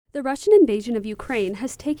The Russian invasion of Ukraine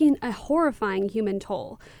has taken a horrifying human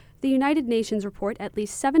toll. The United Nations report at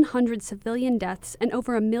least 700 civilian deaths and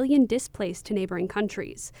over 1 million displaced to neighboring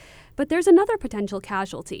countries. But there's another potential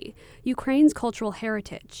casualty: Ukraine's cultural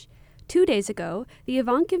heritage. 2 days ago, the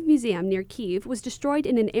Ivankiv Museum near Kyiv was destroyed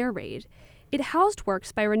in an air raid. It housed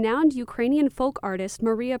works by renowned Ukrainian folk artist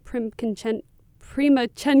Maria Primachenko.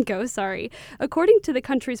 According to the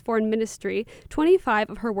country's foreign ministry, 25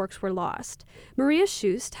 of her works were lost. Maria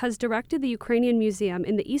Shust has directed the Ukrainian Museum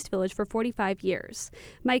in the East Village for 45 years.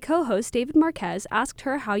 My co-host, David Marquez, asked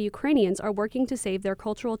her how Ukrainians are working to save their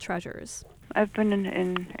cultural treasures. I've been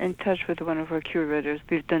in touch with one of our curators.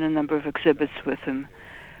 We've done a number of exhibits with him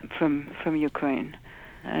from Ukraine.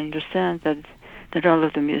 I understand that all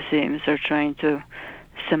of the museums are trying to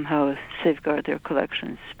somehow safeguard their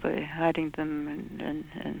collections by hiding them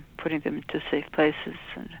and putting them into safe places.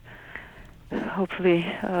 And hopefully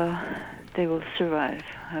they will survive.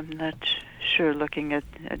 I'm not sure, looking at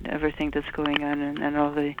everything that's going on and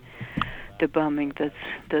all the bombing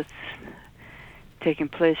that's taking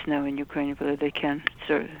place now in Ukraine, whether they can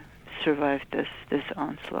survive this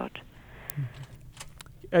onslaught.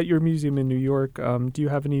 At your museum in New York, do you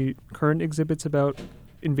have any current exhibits about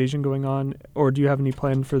invasion going on, or do you have any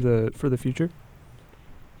plan for the future?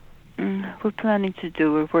 We're planning to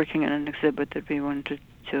we're working on an exhibit that we wanted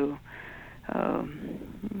to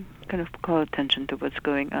kind of call attention to what's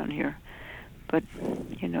going on here. But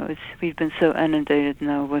we've been so inundated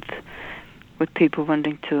now with people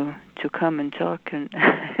wanting to come and talk, and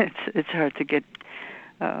it's hard to get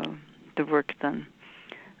the work done.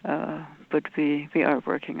 But we are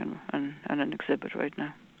working on an exhibit right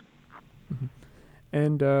now. Mm-hmm.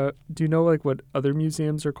 And do you know what other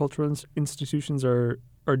museums or cultural institutions are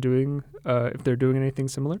doing, if they're doing anything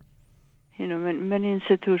similar? Many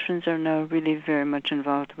institutions are now really very much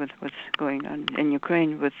involved with what's going on in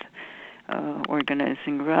Ukraine, with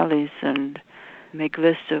organizing rallies and make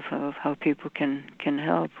lists of how people can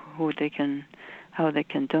help, how they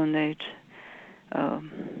can donate.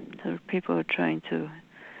 So people are trying to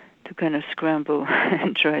kind of scramble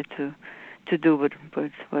and try to do what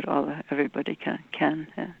everybody can.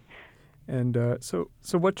 Yeah. And so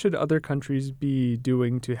what should other countries be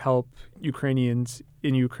doing to help Ukrainians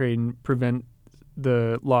in Ukraine prevent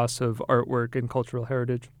the loss of artwork and cultural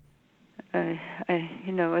heritage? At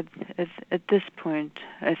this point,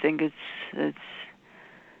 I think it's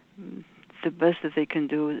the best that they can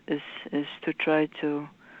do is to try to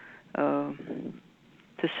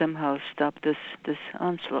somehow stop this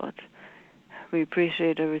onslaught. We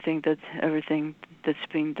appreciate everything that's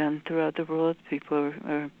being done throughout the world. People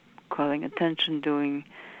are calling attention,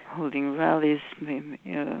 holding rallies,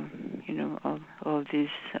 all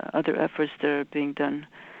these other efforts that are being done.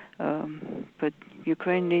 But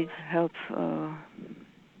Ukraine needs help,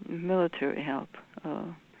 military help,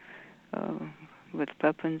 with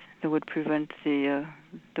weapons that would prevent the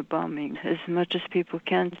bombing. As much as people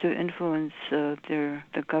can to influence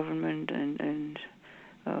the government and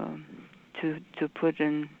to put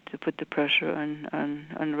the pressure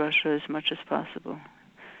on Russia as much as possible.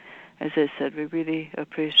 As I said, we really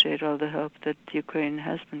appreciate all the help that Ukraine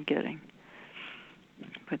has been getting,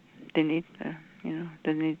 but they need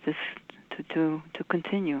this to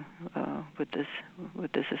continue with this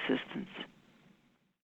assistance.